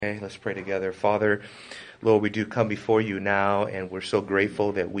Okay, let's pray together. Father, Lord, we do come before you now, and we're so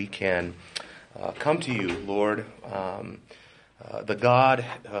grateful that we can come to you, Lord, the God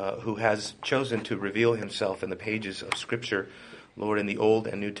who has chosen to reveal himself in the pages of Scripture, Lord, in the Old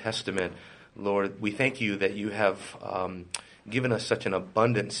and New Testament. Lord, we thank you that you have given us such an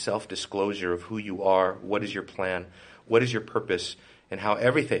abundant self-disclosure of who you are, what is your plan, what is your purpose, and how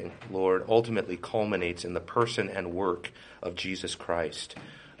everything, Lord, ultimately culminates in the person and work of Jesus Christ.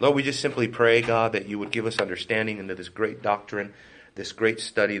 Lord, we just simply pray, God, that you would give us understanding into this great doctrine, this great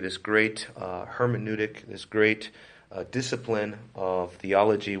study, this great hermeneutic, this great discipline of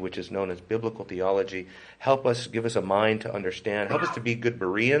theology, which is known as biblical theology. Help us, give us a mind to understand. Help us to be good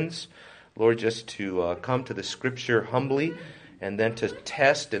Bereans, Lord, just to come to the Scripture humbly and then to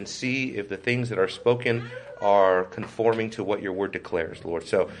test and see if the things that are spoken are conforming to what your word declares, Lord.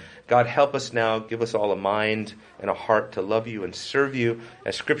 So, God, help us now. Give us all a mind and a heart to love you and serve you.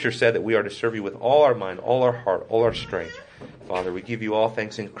 As Scripture said, that we are to serve you with all our mind, all our heart, all our strength. Father, we give you all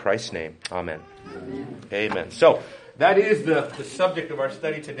thanks in Christ's name. Amen. Amen. So, that is the subject of our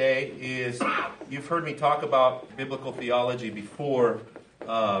study today. You've heard me talk about biblical theology before.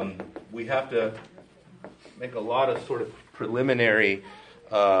 We have to make a lot of sort of preliminary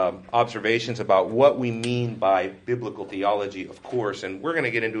observations about what we mean by biblical theology, of course, and we're going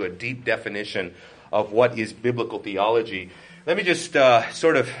to get into a deep definition of what is biblical theology. Let me just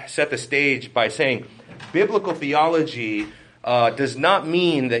sort of set the stage by saying biblical theology does not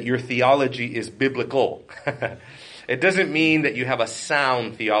mean that your theology is biblical. It doesn't mean that you have a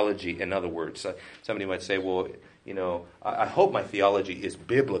sound theology, in other words. Somebody might say, well, you know, I hope my theology is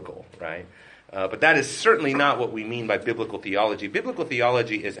biblical, right? But that is certainly not what we mean by biblical theology. Biblical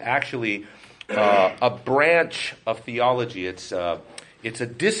theology is actually a branch of theology. It's a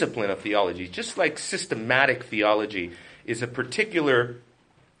discipline of theology. Just like systematic theology is a particular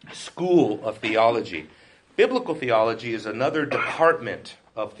school of theology. Biblical theology is another department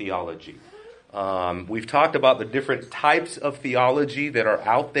of theology. We've talked about the different types of theology that are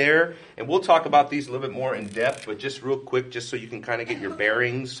out there, and we'll talk about these a little bit more in depth, but just real quick, just so you can kind of get your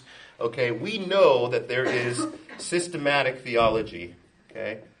bearings. Okay, we know that there is systematic theology.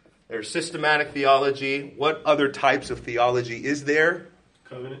 Okay, there's systematic theology. What other types of theology is there?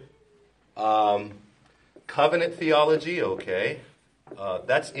 Covenant. Covenant theology, okay.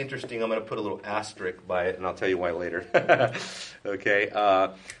 That's interesting. I'm going to put a little asterisk by it, and I'll tell you why later. Okay,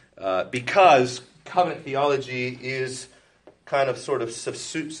 because covenant theology is kind of sort of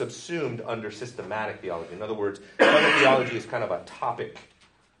subsumed under systematic theology. In other words, covenant theology is kind of a topic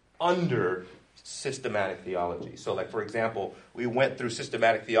under systematic theology. So, like, for example, we went through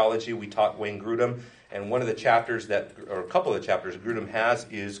systematic theology. We taught Wayne Grudem, and one of the chapters or a couple of the chapters Grudem has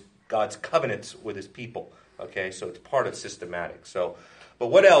is God's covenants with his people. Okay, so it's part of systematic. So, but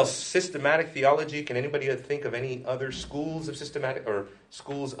what else? Systematic theology. Can anybody think of any other schools of systematic or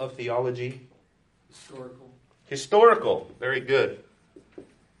schools of theology? Historical. Very good.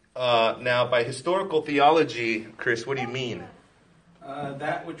 Now, by historical theology, Chris, what do you mean?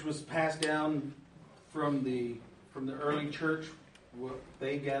 That which was passed down from the early church, what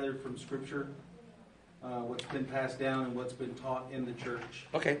they gathered from Scripture, what's been passed down and what's been taught in the church.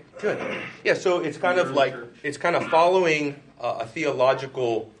 Okay, good. Yeah, so it's kind of like it's kind of following a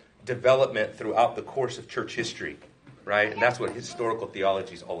theological development throughout the course of church history, right? And that's what historical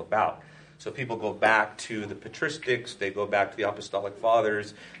theology is all about. So people go back to the patristics, they go back to the apostolic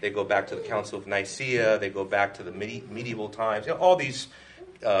fathers, they go back to the Council of Nicaea, they go back to the medieval times, you know, all these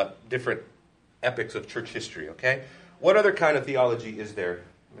different epochs of church history, okay? What other kind of theology is there?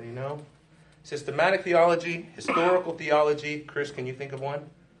 You know? Systematic theology, historical theology. Chris, can you think of one?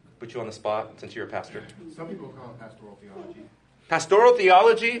 Put you on the spot since you're a pastor. Some people call it pastoral theology. Pastoral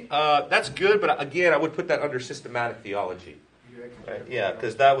theology, that's good, but again, I would put that under systematic theology. Yeah,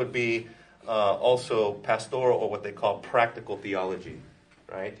 because that would be also pastoral, or what they call practical theology,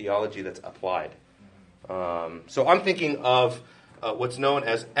 right? Theology that's applied. So I'm thinking of what's known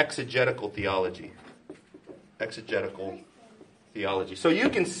as exegetical theology. Exegetical theology. So you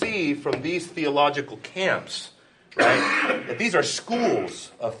can see from these theological camps, right, that these are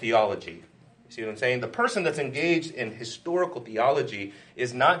schools of theology. You see what I'm saying? The person that's engaged in historical theology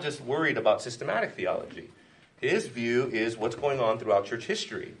is not just worried about systematic theology. His view is what's going on throughout church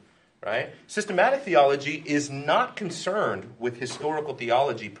history, right? Systematic theology is not concerned with historical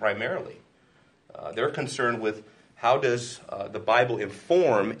theology primarily. They're concerned with how does the Bible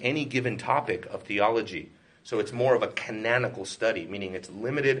inform any given topic of theology. So it's more of a canonical study, meaning it's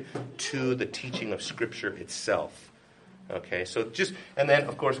limited to the teaching of Scripture itself. Okay, so and then,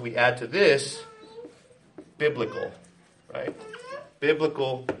 of course, we add to this biblical, right?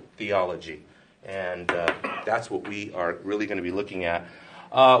 biblical theology. And that's what we are really going to be looking at.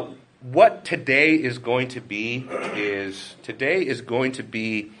 What today is going to be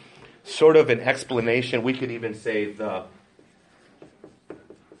sort of an explanation. We could even say the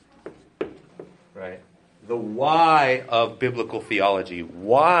why of biblical theology.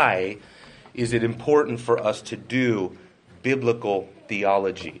 Why is it important for us to do biblical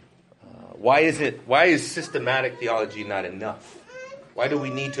theology? Why is systematic theology not enough? Why do we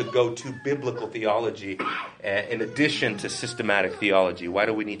need to go to biblical theology in addition to systematic theology? Why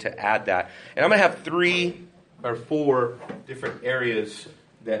do we need to add that? And I'm going to have 3 or 4 different areas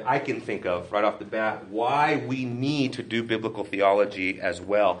that I can think of right off the bat why we need to do biblical theology as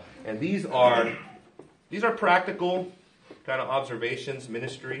well. And these are practical kind of observations: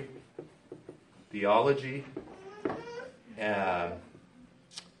 ministry, theology,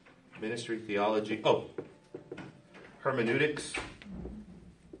 hermeneutics,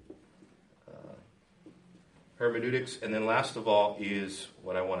 and then last of all is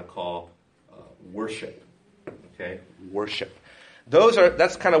what I want to call worship. Okay, worship.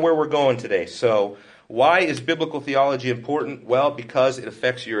 That's kind of where we're going today. So, why is biblical theology important? Well, because it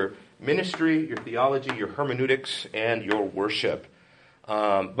affects your ministry, your theology, your hermeneutics, and your worship.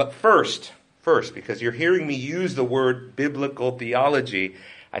 But first, because you're hearing me use the word biblical theology,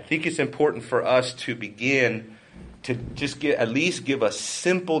 I think it's important for us to begin to just at least give a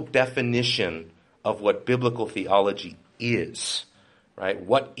simple definition of what biblical theology is. Right?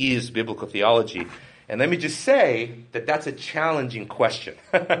 What is biblical theology? And let me just say that that's a challenging question.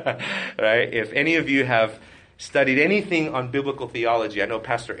 Right? If any of you have studied anything on biblical theology, I know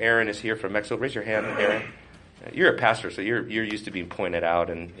Pastor Aaron is here from Mexico. Raise your hand, Aaron. You're a pastor, so you're used to being pointed out,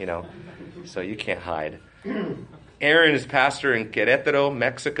 and so you can't hide. Aaron is pastor in Querétaro,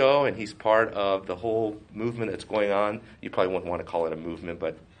 Mexico, and he's part of the whole movement that's going on. You probably wouldn't want to call it a movement,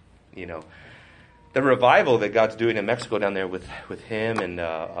 but the revival that God's doing in Mexico down there with him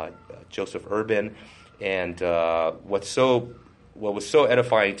and Joseph Urban, and what was so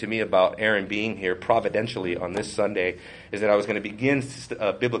edifying to me about Aaron being here providentially on this Sunday is that I was going to begin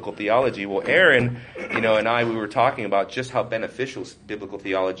biblical theology. Well, Aaron, and we were talking about just how beneficial biblical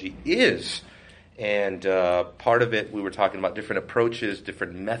theology is. And part of it, we were talking about different approaches,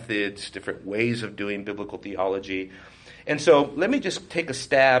 different methods, different ways of doing biblical theology. And so let me just take a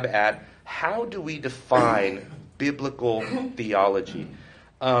stab at how do we define biblical theology?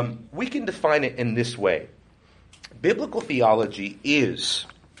 We can define it in this way. Biblical theology is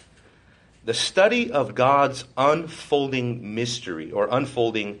the study of God's unfolding mystery, or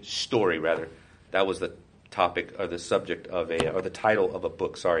unfolding story, rather. That was the topic or the subject of or the title of a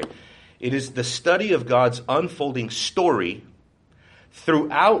book, sorry. It is the study of God's unfolding story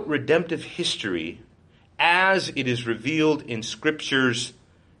throughout redemptive history as it is revealed in Scripture's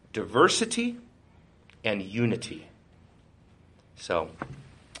diversity and unity. So,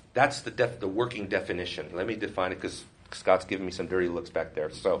 that's the working definition. Let me define it because Scott's giving me some dirty looks back there.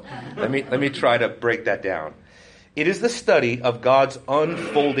 So let me try to break that down. It is the study of God's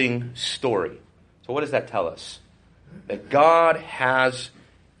unfolding story. So what does that tell us? That God has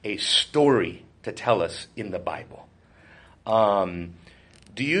a story to tell us in the Bible.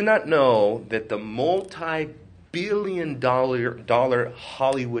 Do you not know that the multi-billion dollar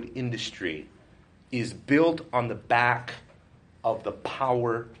Hollywood industry is built on the back of the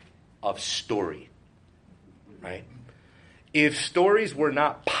power of story, right? If stories were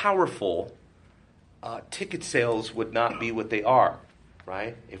not powerful, ticket sales would not be what they are,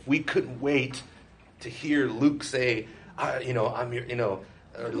 right? If we couldn't wait to hear Luke say, I'm your,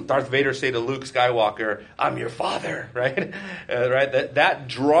 Darth Vader say to Luke Skywalker, "I'm your father," right? Right? That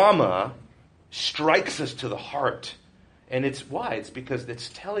drama strikes us to the heart, and it's why? It's because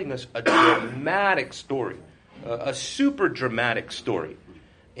it's telling us a dramatic story. A super dramatic story.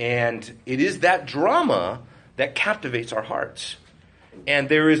 And it is that drama that captivates our hearts. And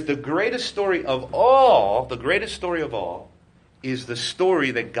there is the greatest story of all is the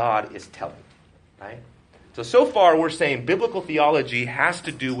story that God is telling. Right? So far we're saying biblical theology has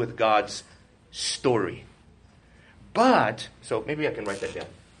to do with God's story. But, so maybe I can write that down.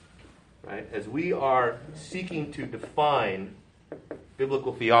 Right? As we are seeking to define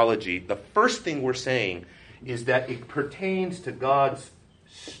biblical theology, the first thing we're saying is that it pertains to God's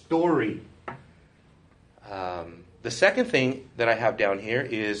story. The second thing that I have down here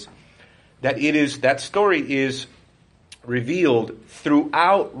is that story is revealed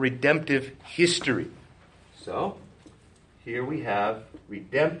throughout redemptive history. So, here we have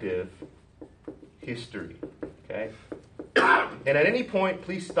redemptive history. Okay? And at any point,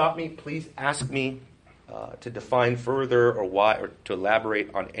 please stop me. Please ask me to define further or why or to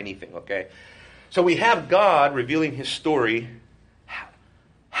elaborate on anything, okay? So we have God revealing his story.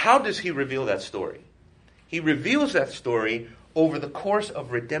 How does he reveal that story? He reveals that story over the course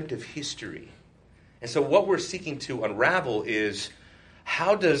of redemptive history. And so what we're seeking to unravel is,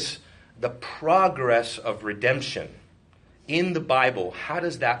 how does the progress of redemption in the Bible, how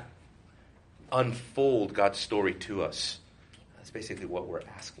does that unfold God's story to us? That's basically what we're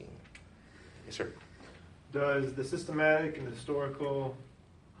asking. Yes, sir. Does the systematic and historical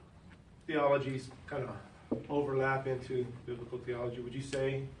theologies kind of overlap into biblical theology, would you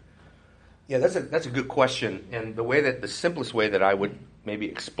say? Yeah, that's a good question. And the simplest way that I would maybe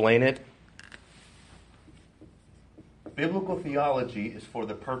explain it, biblical theology is for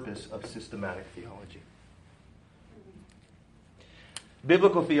the purpose of systematic theology.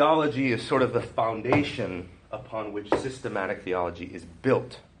 Biblical theology is sort of the foundation upon which systematic theology is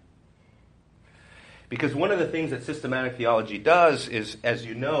built. Because one of the things that systematic theology does is, as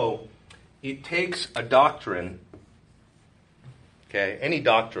you know, it takes a doctrine, okay, any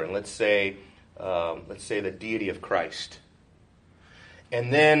doctrine, let's say the deity of Christ,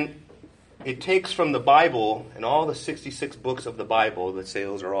 and then it takes from the Bible and all the 66 books of the Bible, let's say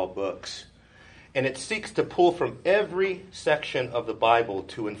those are all books, and it seeks to pull from every section of the Bible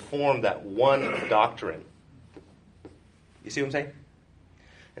to inform that one doctrine. You see what I'm saying?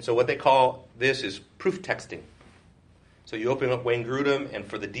 And so what they call this is proof texting. So you open up Wayne Grudem, and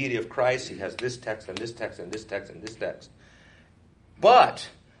for the deity of Christ, he has this text and this text and this text and this text. But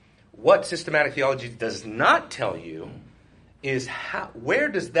what systematic theology does not tell you is where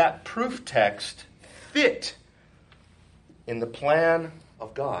does that proof text fit in the plan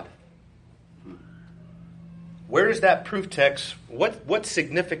of God? Where is that proof text? What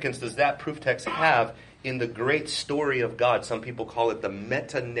significance does that proof text have in the great story of God? Some people call it the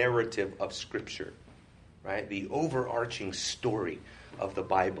meta-narrative of Scripture, right? The overarching story of the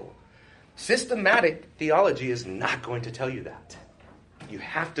Bible. Systematic theology is not going to tell you that. You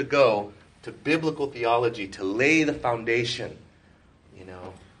have to go to biblical theology to lay the foundation, you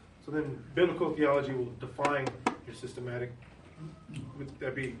know. So then biblical theology will define your systematic. Would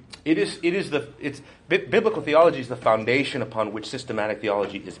that be? Biblical theology is the foundation upon which systematic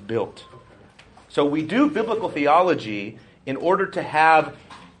theology is built. Okay. So we do biblical theology in order to have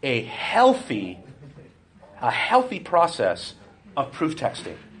a healthy process of proof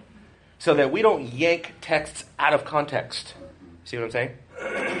texting, so that we don't yank texts out of context. See what I'm saying?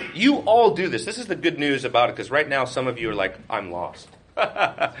 You all do this. This is the good news about it, because right now some of you are like, I'm lost.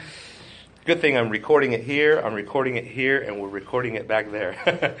 Good thing I'm recording it here, and we're recording it back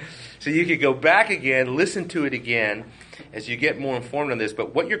there. So you could go back again, listen to it again as you get more informed on this.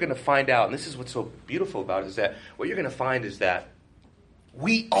 But what you're going to find out, and this is what's so beautiful about it, is that what you're going to find is that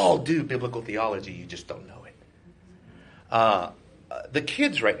we all do biblical theology, you just don't know it. The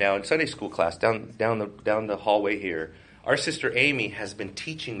kids right now in Sunday school class down the hallway here, our sister Amy has been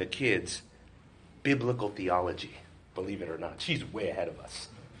teaching the kids biblical theology. Believe it or not, she's way ahead of us.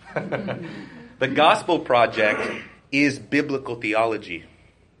 The Gospel Project is biblical theology.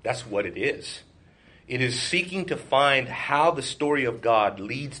 That's what it is. It is seeking to find how the story of God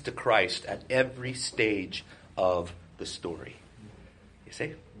leads to Christ at every stage of the story. You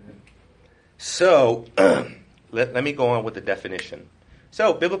see? So, let me go on with the definition.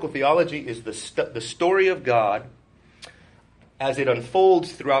 So, biblical theology is the story of God as it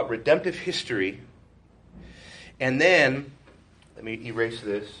unfolds throughout redemptive history. And then, let me erase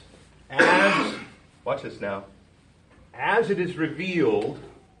this. Watch this now. As it is revealed,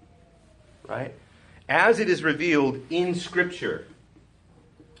 right? As it is revealed in Scripture.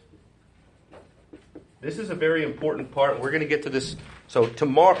 This is a very important part. We're going to get to this. So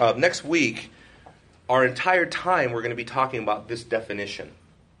next week, our entire time, we're going to be talking about this definition.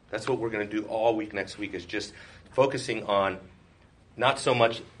 That's what we're going to do all week next week, is just focusing on not so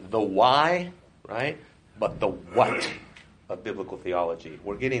much the why, right, but the what of biblical theology.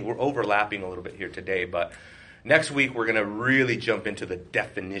 We're overlapping a little bit here today, but next week we're going to really jump into the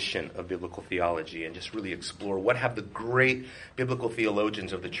definition of biblical theology and just really explore what have the great biblical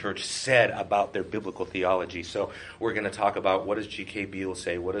theologians of the church said about their biblical theology. So we're going to talk about, what does G.K. Beale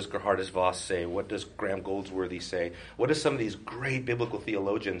say? What does Gerhardus Voss say? What does Graham Goldsworthy say? What do some of these great biblical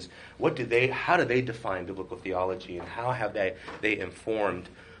theologians, how do they define biblical theology, and how have they informed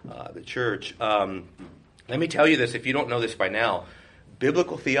the church? Let me tell you this, if you don't know this by now,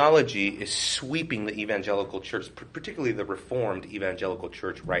 biblical theology is sweeping the evangelical church, particularly the Reformed evangelical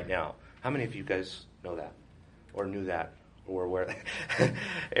church right now. How many of you guys know that, or knew that, or were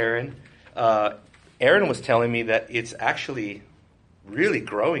Aaron? Aaron was telling me that it's actually really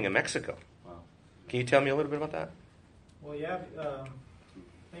growing in Mexico. Wow. Can you tell me a little bit about that? Well, yeah.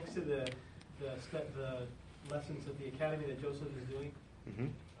 Thanks to the lessons of the academy that Joseph is doing,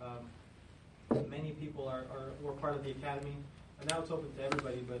 many people were part of the academy, and now it's open to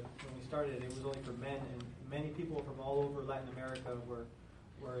everybody. But when we started, it was only for men, and many people from all over Latin America were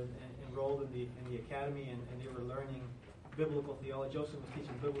enrolled in the academy, and they were learning biblical theology. Joseph was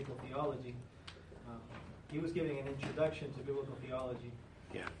teaching biblical theology. He was giving an introduction to biblical theology.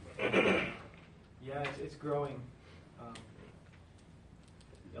 Yeah. Yeah, it's growing.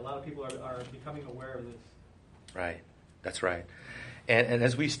 A lot of people are becoming aware of this. Right. That's right. And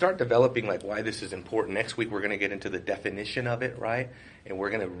as we start developing like why this is important, next week we're going to get into the definition of it, right? And we're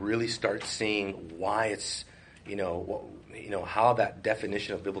going to really start seeing why it's, how that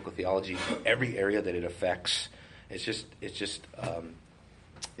definition of biblical theology, every area that it affects, it's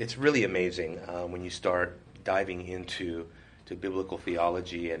really amazing when you start diving into biblical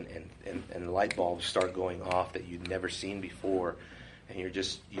theology and light bulbs start going off that you've never seen before, and you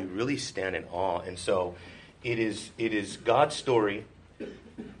really stand in awe. And so it is God's story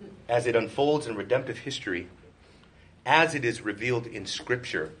as it unfolds in redemptive history, as it is revealed in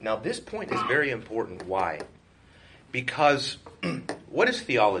Scripture. Now, this point is very important. Why? Because what is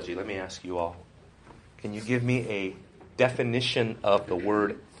theology? Let me ask you all. Can you give me a definition of the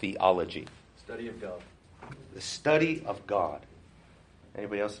word theology? Study of God. The study of God.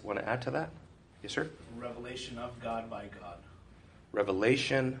 Anybody else want to add to that? Yes, sir? Revelation of God by God.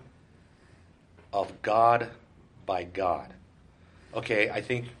 Revelation of God by God. Okay, I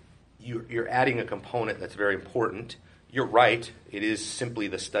think you're adding a component that's very important. You're right. It is simply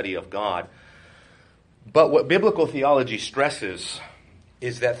the study of God. But what biblical theology stresses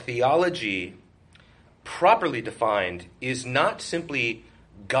is that theology, properly defined, is not simply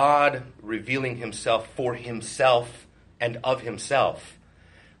God revealing himself for himself and of himself,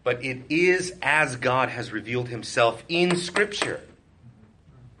 but it is as God has revealed himself in Scripture.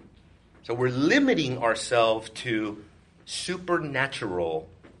 So we're limiting ourselves to supernatural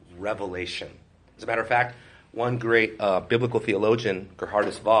revelation. As a matter of fact, one great biblical theologian,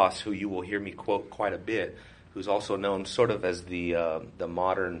 Gerhardus Voss, who you will hear me quote quite a bit, who's also known sort of as the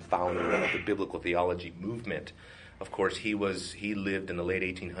modern founder of the biblical theology movement. Of course, he lived in the late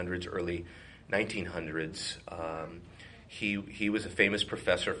 1800s, early 1900s. He was a famous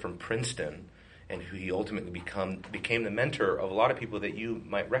professor from Princeton, and he ultimately became the mentor of a lot of people that you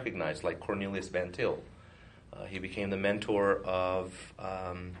might recognize, like Cornelius Van Til. He became the mentor of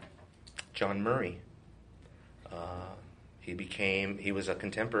John Murray. He was a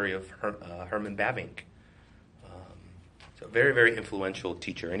contemporary of Herman Bavinck. So very, very influential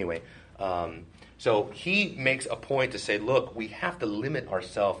teacher anyway. So he makes a point to say, look, we have to limit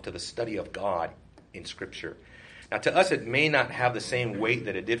ourselves to the study of God in Scripture. Now, to us, it may not have the same weight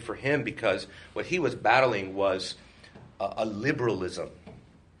that it did for him, because what he was battling was a liberalism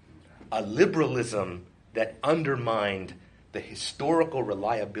that undermined the historical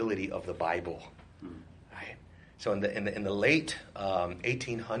reliability of the Bible. Right? So in the late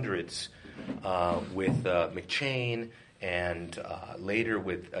 1800s, with McChain and later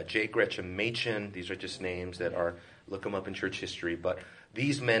with J. Gresham Machen, these are just names that are, look them up in church history, but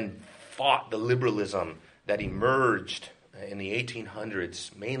these men fought the liberalism that emerged in the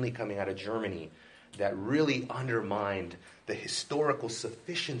 1800s, mainly coming out of Germany, that really undermined the historical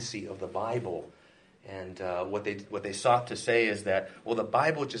sufficiency of the Bible. And what they sought to say is that, well, the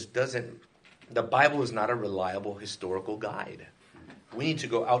Bible is not a reliable historical guide. We need to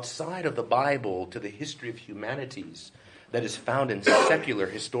go outside of the Bible to the history of humanities that is found in secular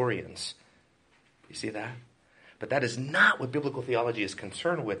historians. You see that? But that is not what biblical theology is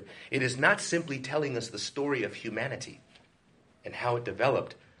concerned with. It is not simply telling us the story of humanity and how it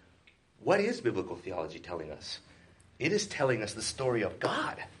developed. What is biblical theology telling us? It is telling us the story of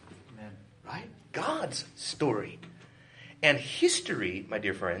God. Amen. Right? God's story. And history, my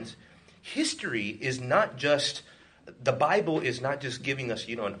dear friends, history is not just, the Bible is not just giving us,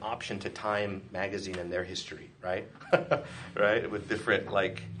 an option to Time magazine and their history, right? Right? With different,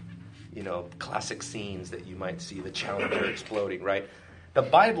 classic scenes that you might see, the Challenger exploding, right? The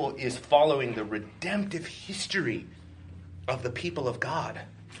Bible is following the redemptive history of the people of God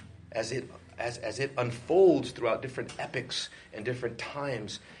as it unfolds throughout different epochs and different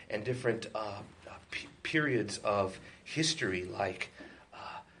times and different periods of history, like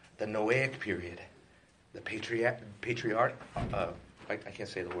the Noahic period, the patriarch. I can't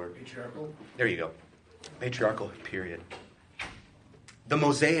say the word. Patriarchal. There you go. Patriarchal period. The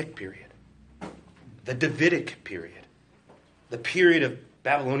Mosaic period. The Davidic period. The period of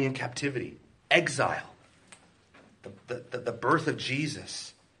Babylonian captivity, exile. The birth of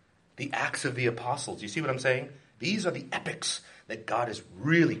Jesus. the Acts of the Apostles. You see what I'm saying? These are the epics that God is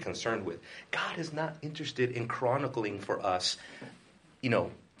really concerned with. God is not interested in chronicling for us, the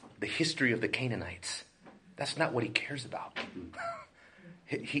history of the Canaanites. That's not what he cares about.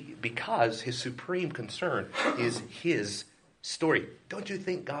 Because his supreme concern is his story. Don't you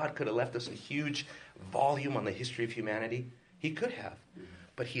think God could have left us a huge volume on the history of humanity? He could have.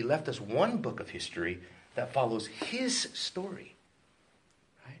 But he left us one book of history that follows his story.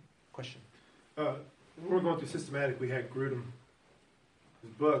 Right? Question? When we're going through systematic, we had Grudem,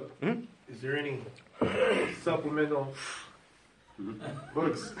 his book. Is there any supplemental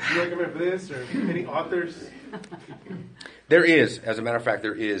books you recommend for this, or any authors? There is. As a matter of fact,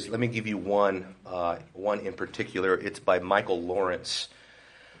 there is. Let me give you one in particular. It's by Michael Lawrence.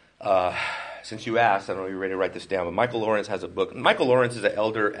 Since you asked, I don't know if you're ready to write this down, but Michael Lawrence has a book. Michael Lawrence is an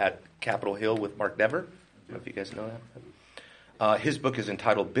elder at Capitol Hill with Mark Dever. I don't know if you guys know that. His book is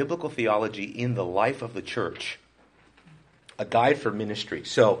entitled Biblical Theology in the Life of the Church, a Guide for Ministry.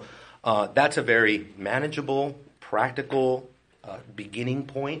 So that's a very manageable, practical beginning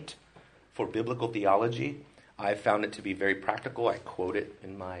point for biblical theology. I found it to be very practical. I quote it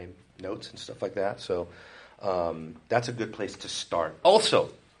in my notes and stuff like that. So that's a good place to start. Also,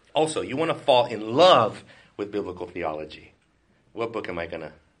 you want to fall in love with biblical theology. What book am I going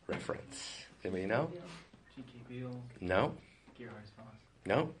to reference? Anybody know? G.K. Beale. No? Voss.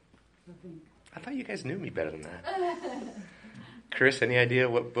 No? I thought you guys knew me better than that. Chris, any idea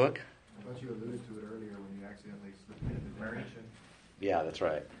what book? I thought you alluded to it earlier when you accidentally slipped into the narration. Yeah, that's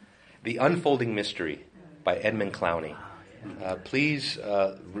right. The Unfolding Mystery by Edmund Clowney. Please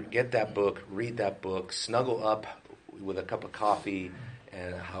get that book, read that book, snuggle up with a cup of coffee,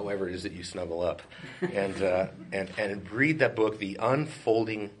 and however it is that you snuggle up, and read that book, The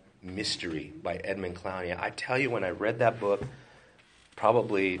Unfolding Mystery by Edmund Clowney. I tell you, when I read that book,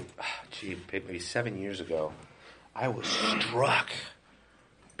 probably, maybe 7 years ago, I was struck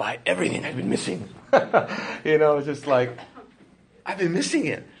by everything I'd been missing. It's just like, I've been missing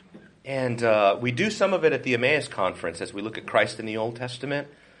it. And we do some of it at the Emmaus Conference as we look at Christ in the Old Testament.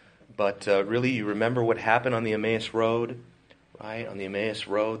 But really, you remember what happened on the Emmaus Road, right? On the Emmaus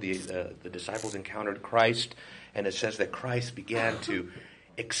Road, the disciples encountered Christ, and it says that Christ began to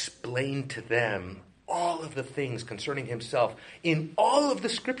explain to them all of the things concerning himself in all of the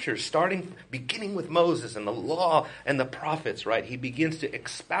scriptures, beginning with Moses and the law and the prophets, right? He begins to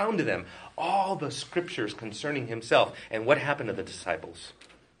expound to them all the scriptures concerning himself. And what happened to the disciples?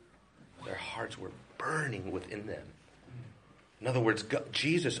 Their hearts were burning within them. In other words,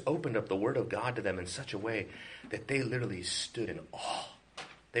 Jesus opened up the Word of God to them in such a way that they literally stood in awe.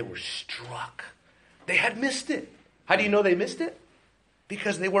 They were struck. They had missed it. How do you know they missed it?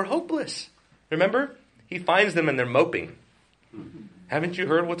 Because they were hopeless. Remember? He finds them and they're moping. Haven't you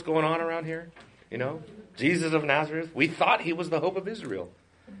heard what's going on around here? Jesus of Nazareth, we thought he was the hope of Israel.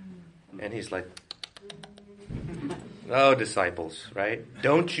 And he's like, oh, disciples, right?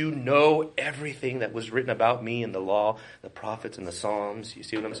 Don't you know everything that was written about me in the law, the prophets, and the Psalms? You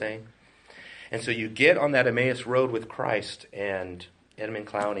see what I'm saying? And so you get on that Emmaus Road with Christ, and Edmund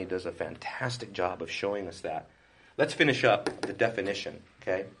Clowney does a fantastic job of showing us that. Let's finish up the definition,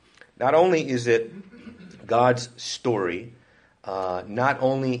 okay? Not only is it God's story, not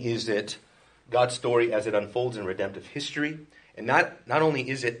only is it God's story as it unfolds in redemptive history, and not only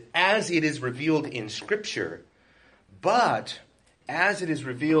is it as it is revealed in Scripture, but as it is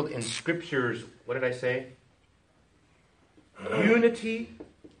revealed in Scripture's, what did I say? Unity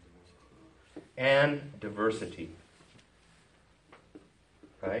and diversity.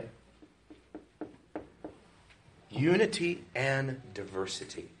 Right? Unity and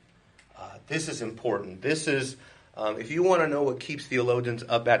diversity. This is important. This is, if you want to know what keeps theologians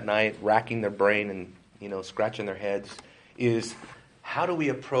up at night, racking their brain and scratching their heads, is how do we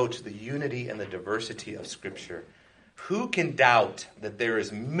approach the unity and the diversity of Scripture? Who can doubt that there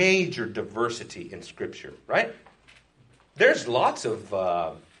is major diversity in Scripture, right? There's lots of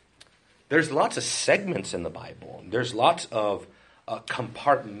segments in the Bible. There's lots of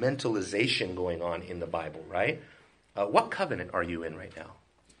compartmentalization going on in the Bible, right? What covenant are you in right now?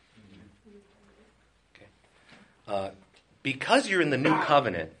 Okay. Because you're in the new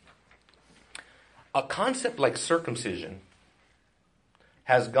covenant, a concept like circumcision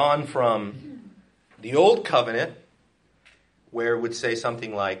has gone from the old covenant, where it would say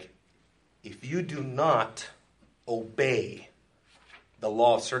something like, if you do not obey the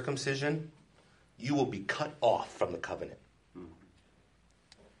law of circumcision, you will be cut off from the covenant.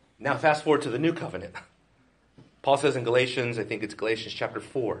 Now fast forward to the new covenant. Paul says in Galatians, I think it's Galatians chapter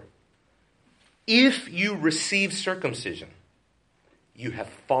 4, if you receive circumcision, you have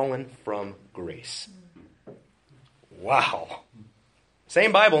fallen from grace. Wow.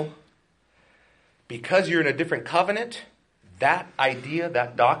 Same Bible. Because you're in a different covenant, that idea,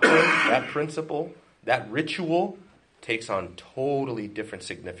 that doctrine, that principle, that ritual takes on totally different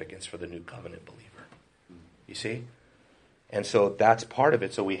significance for the new covenant believer. You see? And so that's part of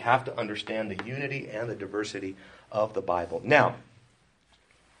it. So we have to understand the unity and the diversity of the Bible. Now,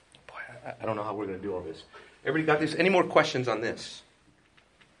 I don't know how we're going to do all this. Everybody got this? Any more questions on this?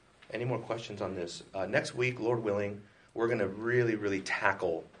 Any more questions on this? Next week, Lord willing, we're going to really, really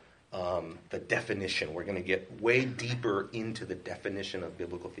tackle the definition. We're going to get way deeper into the definition of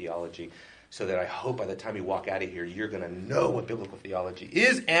biblical theology so that I hope by the time you walk out of here, you're going to know what biblical theology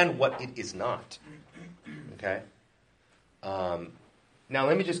is and what it is not. Okay? Now,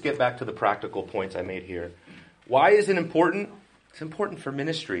 let me just get back to the practical points I made here. Why is it important? It's important for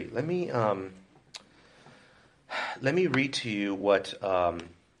ministry. Let me read to you what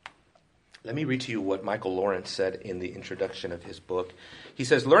Michael Lawrence said in the introduction of his book. He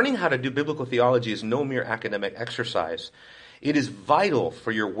says, learning how to do biblical theology is no mere academic exercise. It is vital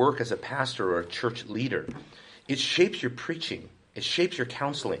for your work as a pastor or a church leader. It shapes your preaching. It shapes your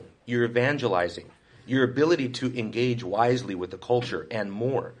counseling, your evangelizing, your ability to engage wisely with the culture, and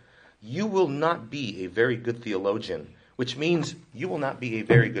more. You will not be a very good theologian, which means you will not be a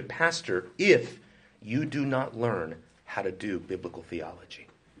very good pastor if you do not learn how to do biblical theology.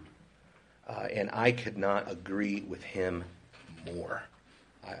 And I could not agree with him more.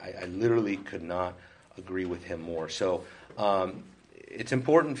 I literally could not agree with him more. So it's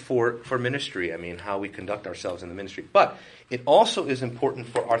important for ministry, how we conduct ourselves in the ministry. But it also is important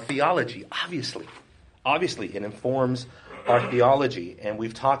for our theology, obviously. Obviously, it informs our theology. And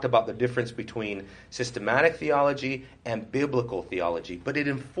we've talked about the difference between systematic theology and biblical theology. But it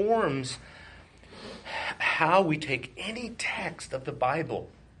informs how we take any text of the Bible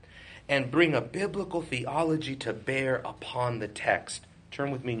and bring a biblical theology to bear upon the text.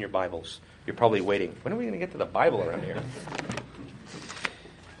 Turn with me in your Bibles. You're probably waiting. When are we going to get to the Bible around here?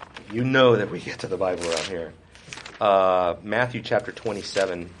 You know that we get to the Bible around here. Matthew chapter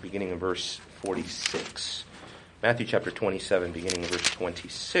 27, beginning in verse 46. Matthew chapter 27, beginning in verse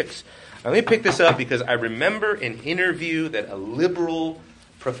 26. Now, let me pick this up because I remember an interview that a liberal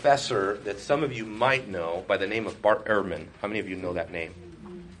professor that some of you might know by the name of Bart Ehrman. How many of you know that name?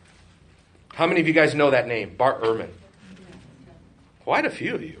 How many of you guys know that name, Bart Ehrman? Quite a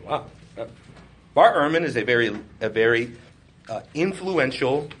few of you. Wow. Bart Ehrman is a very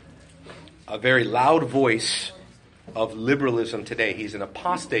influential, a very loud voice of liberalism today. He's an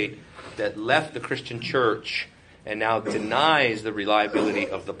apostate that left the Christian church and now denies the reliability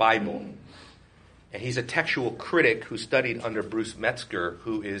of the Bible. And he's a textual critic who studied under Bruce Metzger,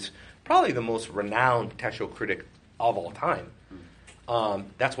 who is probably the most renowned textual critic of all time.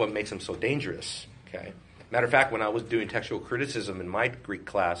 That's what makes him so dangerous. Okay. Matter of fact, when I was doing textual criticism in my Greek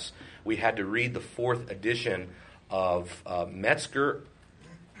class, we had to read the 4th edition of Metzger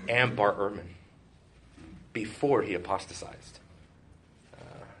and Bart Ehrman before he apostatized.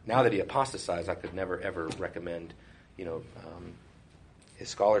 Now that he apostatized, I could never ever recommend, his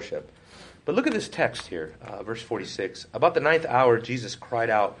scholarship. But look at this text here, verse 46. About the 9th hour, Jesus cried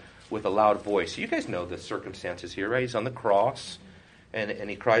out with a loud voice. You guys know the circumstances here, right? He's on the cross. And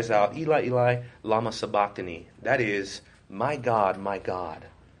he cries out, Eli, Eli, lama sabachthani. That is, my God,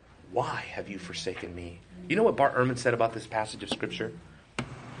 why have you forsaken me? You know what Bart Ehrman said about this passage of Scripture?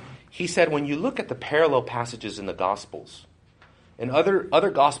 He said, when you look at the parallel passages in the Gospels, in other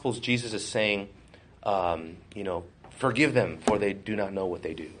Gospels, Jesus is saying, forgive them, for they do not know what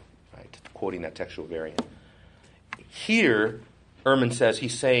they do. Right? Quoting that textual variant. Here, Ehrman says,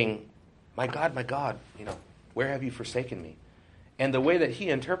 he's saying, my God, where have you forsaken me? And the way that he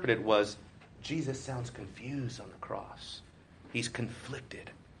interpreted was, Jesus sounds confused on the cross. He's conflicted.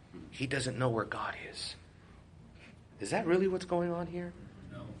 He doesn't know where God is. Is that really what's going on here?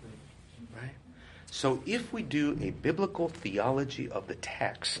 No. Right? So if we do a biblical theology of the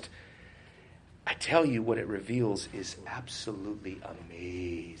text, I tell you what it reveals is absolutely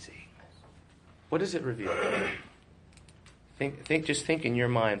amazing. What does it reveal? Think in your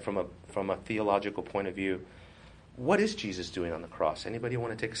mind from a theological point of view. What is Jesus doing on the cross? Anybody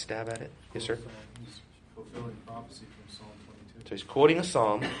want to take a stab at it? Yes, sir? He's fulfilling prophecy from Psalm 22. So he's quoting a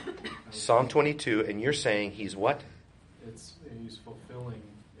psalm, Psalm 22, and you're saying he's what? He's fulfilling,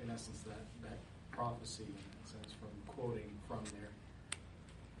 in essence, that prophecy, in a sense, from quoting from there.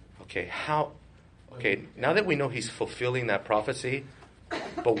 Okay, how? Okay, now that we know he's fulfilling that prophecy,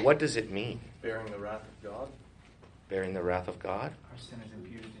 but what does it mean? Bearing the wrath of God. Bearing the wrath of God? Our sin is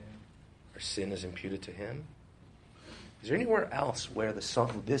imputed to him. Our sin is imputed to him? Is there anywhere else where this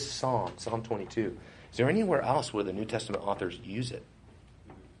Psalm 22, is there anywhere else where the New Testament authors use it?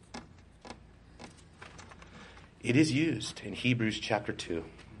 It is used in Hebrews chapter 2.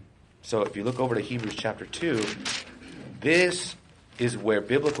 So if you look over to Hebrews chapter 2, this is where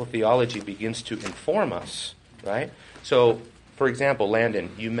biblical theology begins to inform us, right? So, for example,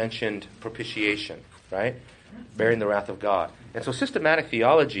 Landon, you mentioned propitiation, right? Bearing the wrath of God. And so systematic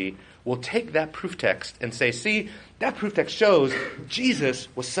theology will take that proof text and say, see, that proof text shows Jesus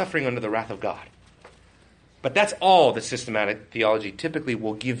was suffering under the wrath of God. But that's all the systematic theology typically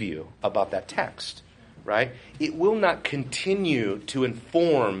will give you about that text, right? It will not continue to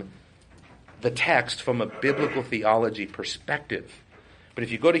inform the text from a biblical theology perspective. But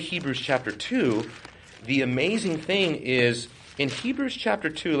if you go to Hebrews chapter 2, the amazing thing is, in Hebrews chapter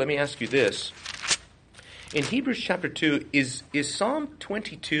 2, let me ask you this. In Hebrews chapter 2, is Psalm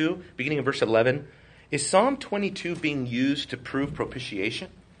 22, beginning in verse 11, is Psalm 22 being used to prove propitiation?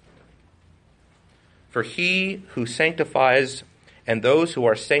 For he who sanctifies and those who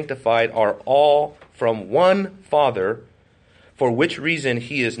are sanctified are all from one Father, for which reason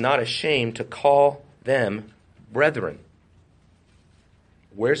he is not ashamed to call them brethren.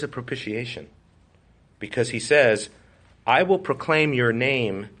 Where's the propitiation? Because he says, I will proclaim your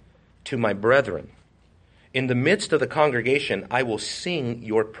name to my brethren. In the midst of the congregation, I will sing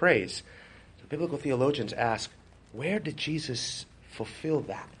your praise. So biblical theologians ask, where did Jesus fulfill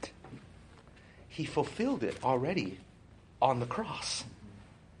that? He fulfilled it already on the cross.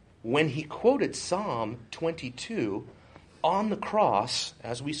 When he quoted Psalm 22 on the cross,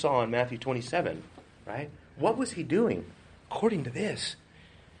 as we saw in Matthew 27, right? What was he doing? According to this,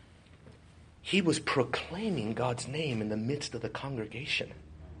 he was proclaiming God's name in the midst of the congregation.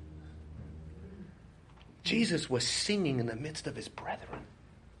 Jesus was singing in the midst of his brethren.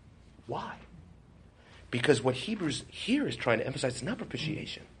 Why? Because what Hebrews here is trying to emphasize is not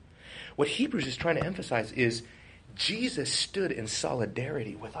propitiation. What Hebrews is trying to emphasize is Jesus stood in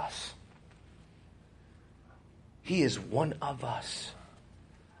solidarity with us. He is one of us.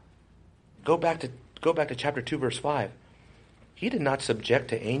 Go back to chapter 2, verse 5. He did not subject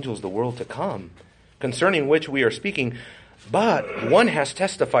to angels the world to come, concerning which we are speaking, but one has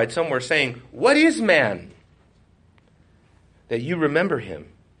testified somewhere saying, what is man that you remember him?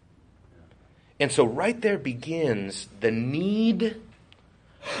 And so right there begins the need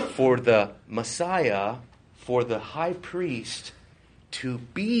for the Messiah, for the high priest, to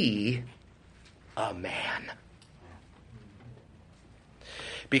be a man.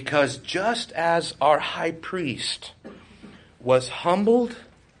 Because just as our high priest was humbled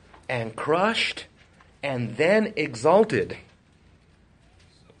and crushed and then exalted,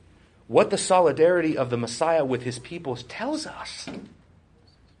 what the solidarity of the Messiah with his people tells us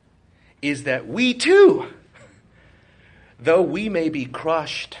is that we too, though we may be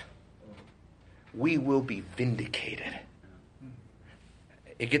crushed, we will be vindicated.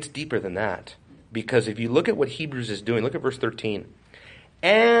 It gets deeper than that. Because if you look at what Hebrews is doing, look at verse 13.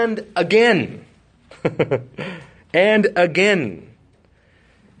 And again, and again,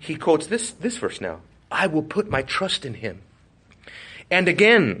 he quotes this verse now. I will put my trust in him. And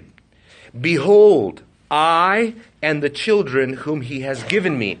again, behold, I and the children whom he has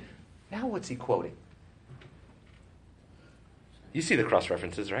given me. Now what's he quoting? You see the cross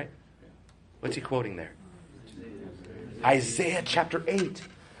references, right? What's he quoting there? Isaiah chapter 8.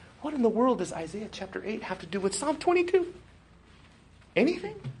 What in the world does Isaiah chapter 8 have to do with Psalm 22?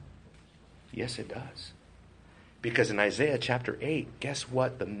 Anything? Yes, it does. Because in Isaiah chapter 8, guess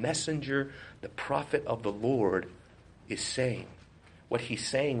what? The messenger, the prophet of the Lord is saying. What he's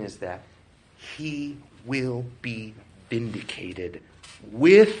saying is that he will be vindicated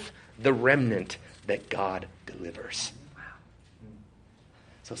with the remnant that God delivers.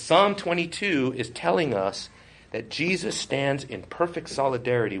 So Psalm 22 is telling us that Jesus stands in perfect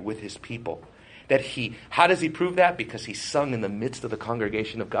solidarity with his people. How does he prove that? Because he sung in the midst of the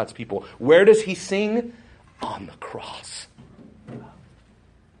congregation of God's people. Where does he sing? On the cross.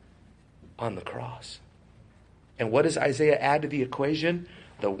 On the cross. And what does Isaiah add to the equation?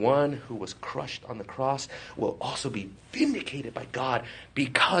 The one who was crushed on the cross will also be vindicated by God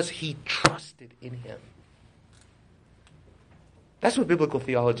because he trusted in him. That's what biblical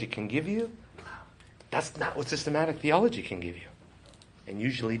theology can give you. That's not what systematic theology can give you. And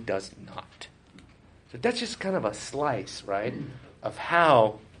usually does not. So that's just kind of a slice, right, of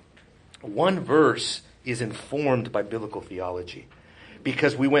how one verse is informed by biblical theology.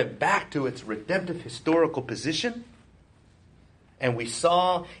 Because we went back to its redemptive historical position, and we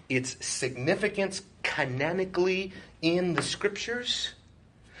saw its significance canonically in the Scriptures,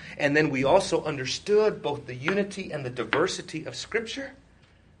 And then we also understood both the unity and the diversity of Scripture,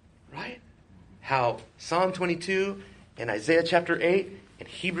 right? How Psalm 22 and Isaiah chapter 8 and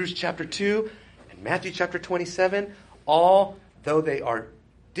Hebrews chapter 2 and Matthew chapter 27, all, though they are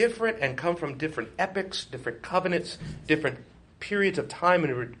different and come from different epochs, different covenants, different periods of time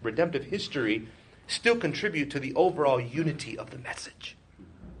in redemptive history, still contribute to the overall unity of the message.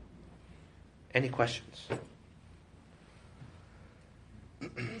 Any questions?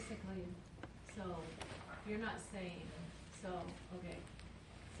 Basically, so you're not saying, so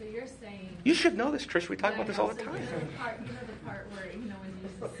you're saying... You should know this, Trish. We talk about this all the so time. You know the part where, when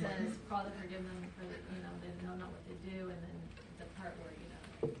Jesus says, Father, forgive them for, they know not what they do, and then the part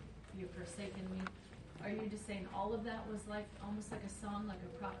where, you've forsaken me. Are you just saying all of that was like, almost like a song, like a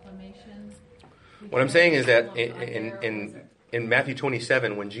proclamation? What I'm saying is that in Matthew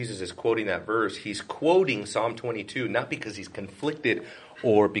 27, when Jesus is quoting that verse, he's quoting Psalm 22, not because he's conflicted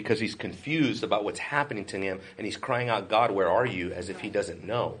or because he's confused about what's happening to him, and he's crying out, God, where are you, as if he doesn't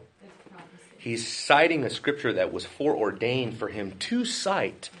know. He's citing a scripture that was foreordained for him to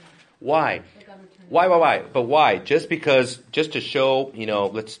cite. Why? Why? But why? Just to show,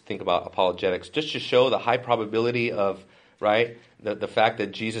 let's think about apologetics, just to show the high probability of, right, the fact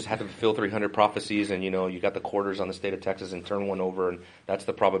that Jesus had to fulfill 300 prophecies, and, you got the quarters on the state of Texas and turn one over, and that's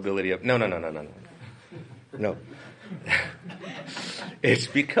the probability of, no. No. It's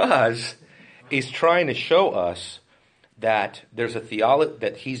because he's trying to show us that there's a theology,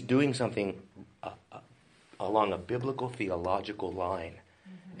 that he's doing something along a biblical theological line.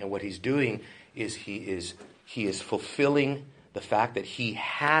 And what he's doing is he is fulfilling the fact that he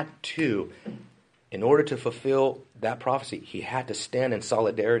had to, in order to fulfill that prophecy, he had to stand in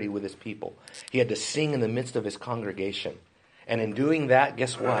solidarity with his people. He had to sing in the midst of his congregation. And in doing that,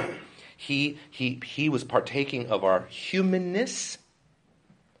 guess what? He was partaking of our humanness,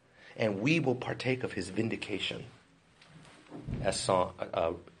 and we will partake of his vindication, as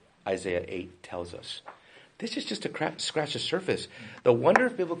Isaiah 8 tells us. This is just to scratch the surface. The wonder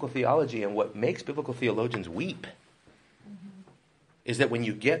of biblical theology and what makes biblical theologians weep is that when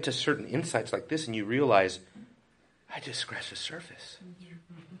you get to certain insights like this and you realize, I just scratched the surface.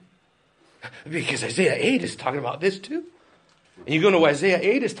 Because Isaiah 8 is talking about this too. And you go to Isaiah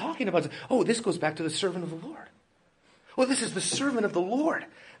 8 is talking about, this goes back to the servant of the Lord. Well, this is the servant of the Lord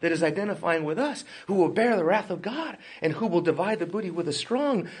that is identifying with us, who will bear the wrath of God, and who will divide the booty with the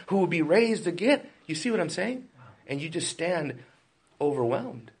strong, who will be raised again. You see what I'm saying? And you just stand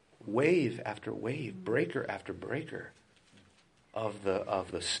overwhelmed, wave after wave, breaker after breaker, of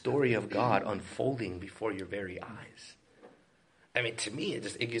the story of God unfolding before your very eyes. I mean, to me,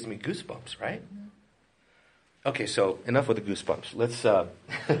 it gives me goosebumps, right? Okay, so enough with the goosebumps. Let's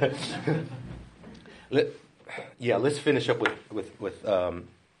finish up with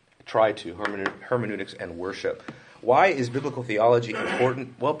hermeneutics and worship. Why is biblical theology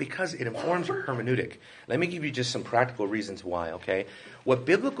important? Well, because it informs your hermeneutic. Let me give you just some practical reasons why, okay? What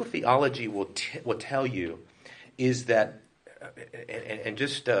biblical theology will tell you is that, and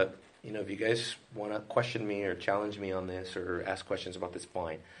just, if you guys want to question me or challenge me on this or ask questions about this,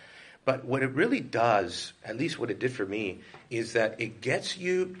 fine. But what it really does, at least what it did for me, is that it gets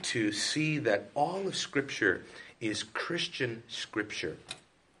you to see that all of Scripture is Christian Scripture.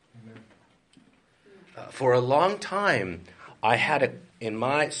 For a long time, I had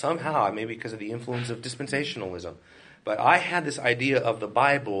somehow, maybe because of the influence of dispensationalism, but I had this idea of the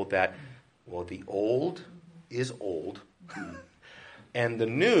Bible that, the old is old, and the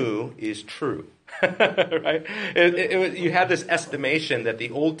new is true. Right? You have this estimation that the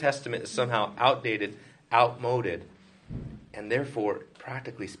Old Testament is somehow outdated, outmoded, and therefore,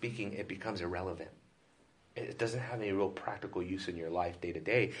 practically speaking, it becomes irrelevant. It doesn't have any real practical use in your life day to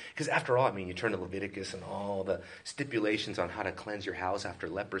day. Because after all, you turn to Leviticus and all the stipulations on how to cleanse your house after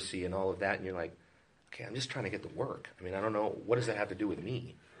leprosy and all of that, and you're like, okay, I'm just trying to get to work. I don't know, what does that have to do with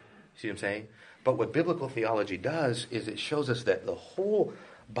me? See what I'm saying? But what biblical theology does is it shows us that the whole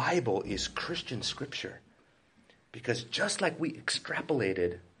Bible is Christian Scripture. Because just like we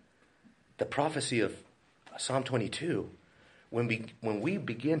extrapolated the prophecy of Psalm 22, when we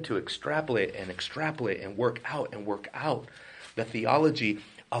begin to extrapolate and work out the theology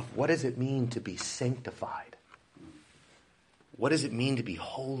of what does it mean to be sanctified? What does it mean to be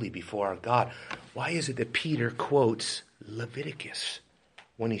holy before our God? Why is it that Peter quotes Leviticus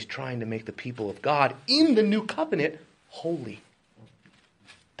when he's trying to make the people of God in the new covenant holy?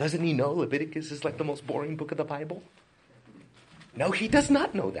 Doesn't he know Leviticus is like the most boring book of the Bible? No, he does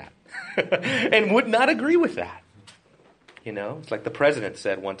not know that. And would not agree with that. It's like the president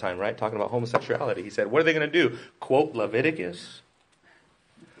said one time, right? Talking about homosexuality. He said, what are they going to do? Quote Leviticus?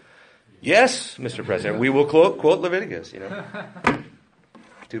 Yes, Mr. President, we will quote Leviticus,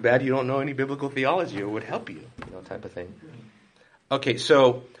 Too bad you don't know any biblical theology or would help you, type of thing. Okay,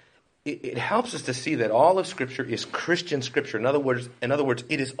 so it helps us to see that all of Scripture is Christian Scripture. In other words,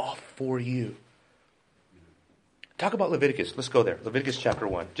 it is all for you. Talk about Leviticus. Let's go there. Leviticus chapter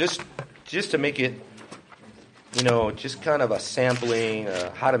 1. Just to make it, just kind of a sampling,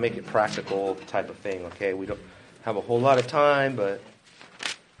 how to make it practical type of thing. Okay, we don't have a whole lot of time, but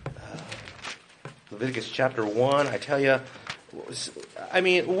Leviticus chapter 1, I tell you,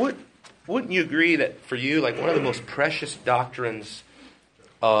 wouldn't you agree that for you, like one of the most precious doctrines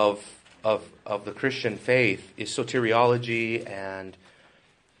of the Christian faith is soteriology, and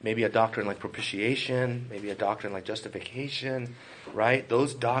maybe a doctrine like propitiation, maybe a doctrine like justification, right?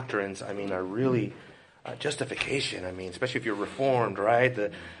 Those doctrines, are really justification. Especially if you're Reformed, right?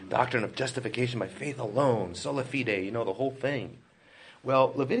 The doctrine of justification by faith alone, sola fide, the whole thing.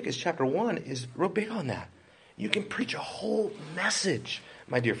 Well, Leviticus chapter 1 is real big on that. You can preach a whole message,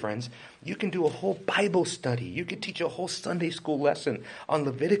 my dear friends. You can do a whole Bible study. You can teach a whole Sunday school lesson on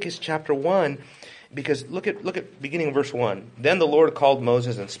Leviticus chapter 1, because look at beginning of verse 1. Then the Lord called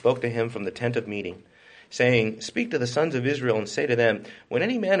Moses and spoke to him from the tent of meeting, saying, Speak to the sons of Israel and say to them, When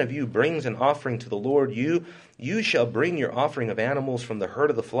any man of you brings an offering to the Lord, you shall bring your offering of animals from the herd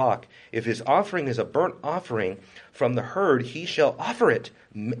of the flock. If his offering is a burnt offering from the herd, he shall offer it,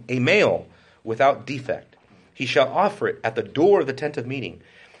 a male, without defect. He shall offer it at the door of the tent of meeting.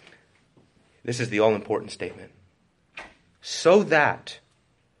 This is the all-important statement. So that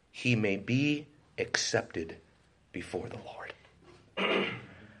he may be accepted before the Lord.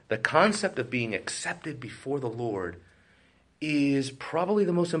 The concept of being accepted before the Lord is probably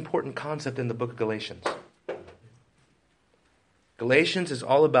the most important concept in the book of Galatians. Galatians is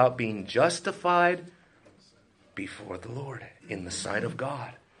all about being justified before the Lord in the sight of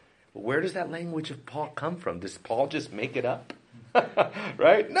God. But where does that language of Paul come from? Does Paul just make it up?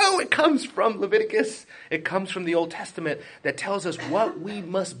 Right? No, it comes from Leviticus. It comes from the Old Testament that tells us what we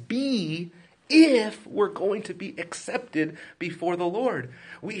must be if we're going to be accepted before the Lord.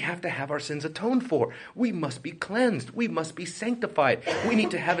 We have to have our sins atoned for. We must be cleansed. We must be sanctified. We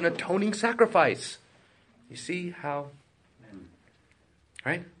need to have an atoning sacrifice. You see how?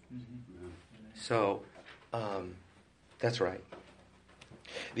 Right? So, that's right.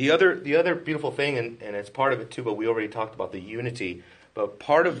 The other beautiful thing, and it's part of it too, but we already talked about the unity, but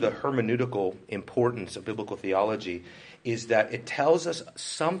part of the hermeneutical importance of biblical theology is that it tells us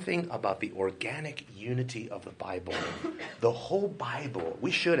something about the organic unity of the Bible. The whole Bible, we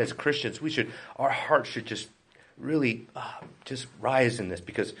should, as Christians, our hearts should just really just rise in this,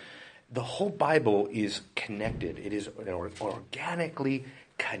 because the whole Bible is connected. It is an organically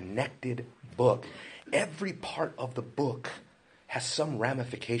connected book. Every part of the book has some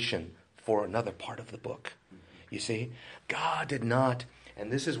ramification for another part of the book. You see, God did not,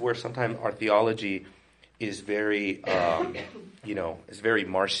 and this is where sometimes our theology is very, is very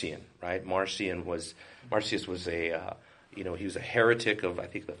Marcion, right? Marcius was he was a heretic of, I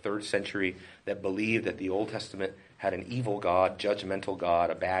think, the 3rd century that believed that the Old Testament had an evil God, judgmental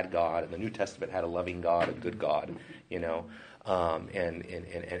God, a bad God, and the New Testament had a loving God, a good God, and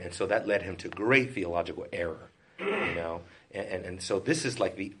so that led him to great theological error, and so this is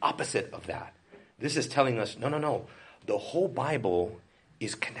like the opposite of that. This is telling us, no, the whole Bible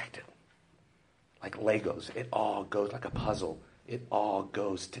is connected. Like Legos, it all goes like a puzzle. It all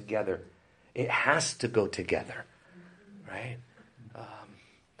goes together. It has to go together, right?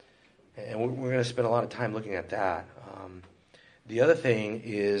 And we're going to spend a lot of time looking at that. The other thing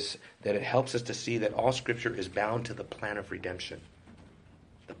is that it helps us to see that all Scripture is bound to the plan of redemption.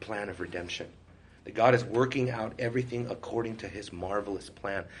 The plan of redemption. That God is working out everything according to His marvelous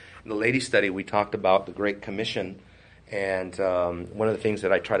plan. In the ladies' study, we talked about the Great Commission. And one of the things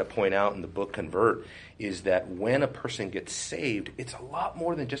that I try to point out in the book Convert is that when a person gets saved, it's a lot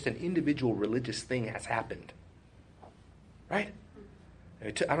more than just an individual religious thing has happened. Right?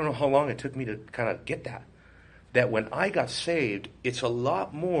 I don't know how long it took me to kind of get that. That when I got saved, it's a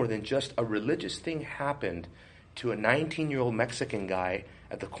lot more than just a religious thing happened to a 19-year-old Mexican guy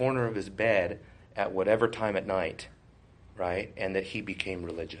at the corner of his bed at whatever time at night. Right? And that he became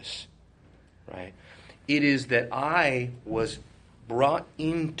religious. Right? It is that I was brought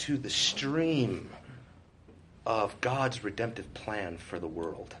into the stream of God's redemptive plan for the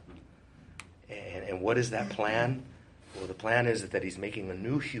world. And what is that plan? Well, the plan is that He's making a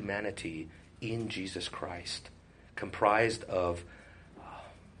new humanity in Jesus Christ, comprised of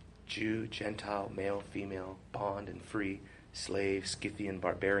Jew, Gentile, male, female, bond and free, slave, Scythian,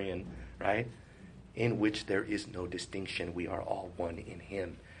 barbarian, right? In which there is no distinction. We are all one in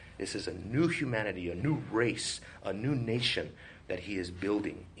Him. This is a new humanity, a new race, a new nation that he is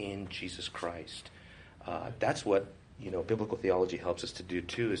building in Jesus Christ. That's what biblical theology helps us to do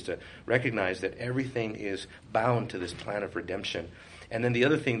too, is to recognize that everything is bound to this plan of redemption. And then the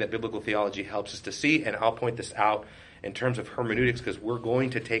other thing that biblical theology helps us to see, and I'll point this out in terms of hermeneutics, because we're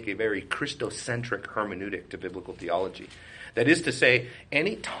going to take a very Christocentric hermeneutic to biblical theology. That is to say,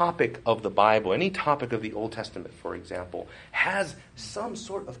 any topic of the Bible, any topic of the Old Testament, for example, has some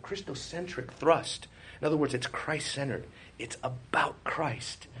sort of Christocentric thrust. In other words, it's Christ-centered. It's about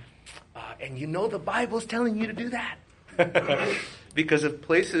Christ. And the Bible is telling you to do that. Because of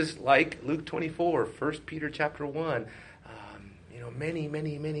places like Luke 24, 1 Peter chapter 1,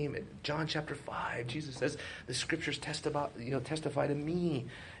 many, John chapter 5, Jesus says, the scriptures testify to me.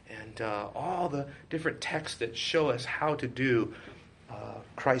 And all the different texts that show us how to do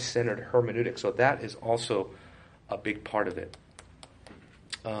Christ-centered hermeneutic. So that is also a big part of it.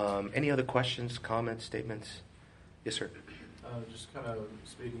 Any other questions, comments, statements? Yes, sir. Just kind of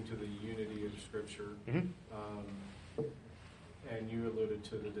speaking to the unity of Scripture. Mm-hmm. And you alluded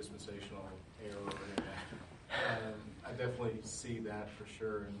to the dispensational error. I definitely see that for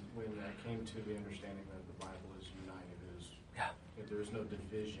sure. And when I came to the understanding that the Bible is united, that there is no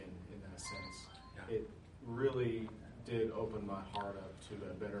division in that sense, it really did open my heart up to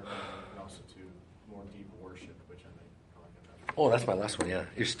a better understanding and also to more deep worship, which I think I like about. Oh, that's my last one, yeah.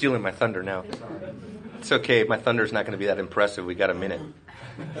 You're stealing my thunder now. Sorry. It's okay. My thunder's not going to be that impressive. We got a minute.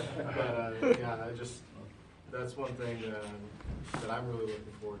 But, that's one thing that I'm really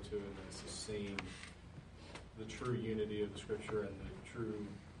looking forward to in this, is seeing the true unity of the Scripture and the true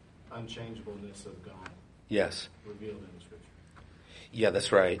unchangeableness of God. Yes. Revealed in the Scripture. Yeah,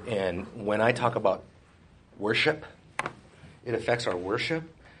 that's right. And when I talk about worship, it affects our worship.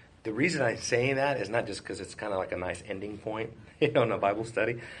 The reason I'm saying that is not just because it's kind of like a nice ending point, in a Bible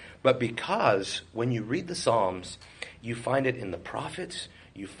study, but because when you read the Psalms, you find it in the prophets,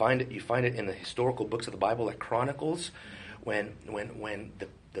 you find it in the historical books of the Bible, like Chronicles, when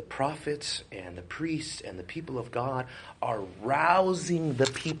the prophets and the priests and the people of God are rousing the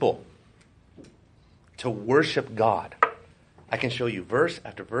people to worship God. I can show you verse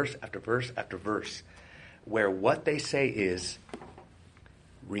after verse after verse after verse where what they say is,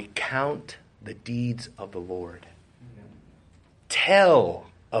 recount the deeds of the Lord. Tell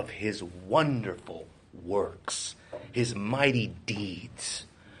of his wonderful works, his mighty deeds.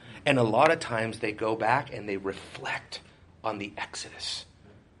 And a lot of times they go back and they reflect on the Exodus,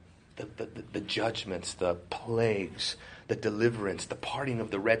 the judgments, the plagues, the deliverance, the parting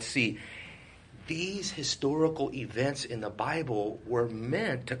of the Red Sea. These historical events in the Bible were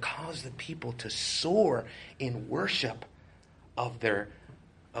meant to cause the people to soar in worship of their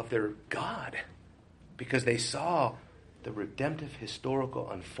God, because they saw the redemptive historical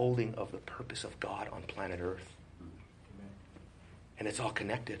unfolding of the purpose of God on planet Earth. And it's all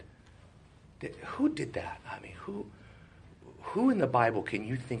connected. Who did that? I mean, who in the Bible can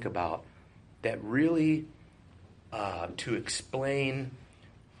you think about that really to explain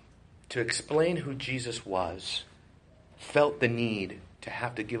who Jesus was, felt the need to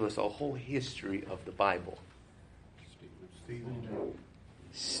have to give us a whole history of the Bible?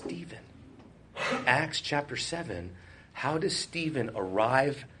 Stephen. Acts chapter 7. How does Stephen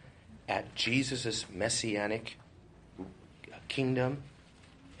arrive at Jesus' messianic kingdom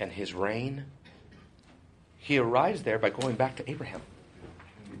and his reign? He arrives there by going back to Abraham.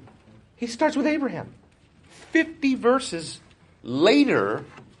 He starts with Abraham. 50 verses later,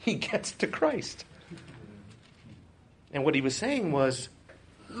 he gets to Christ. And what he was saying was,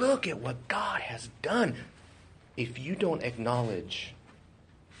 look at what God has done. If you don't acknowledge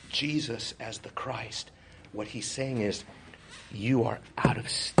Jesus as the Christ, what he's saying is, you are out of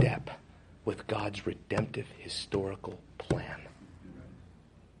step with God's redemptive historical plan.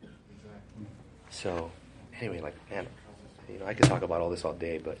 So, anyway, I could talk about all this all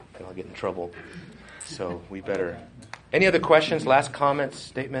day, but then I'll get in trouble. So we better. Any other questions, last comments,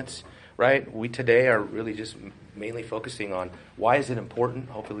 statements? Right? We today are really just mainly focusing on why is it important.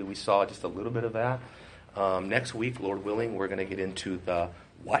 Hopefully we saw just a little bit of that. Next week, Lord willing, we're going to get into the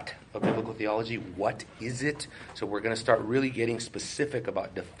what of biblical theology. What is it? So we're going to start really getting specific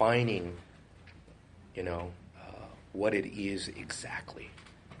about defining, what it is exactly.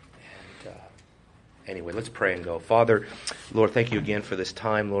 And anyway, let's pray and go. Father, Lord, thank you again for this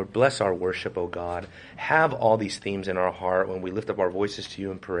time. Lord, bless our worship, O God. Have all these themes in our heart when we lift up our voices to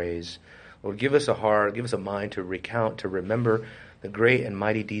you in praise. Lord, give us a heart, give us a mind to recount, to remember the great and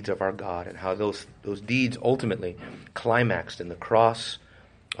mighty deeds of our God and how those deeds ultimately climaxed in the cross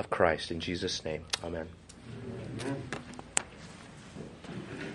of Christ. In Jesus' name, amen.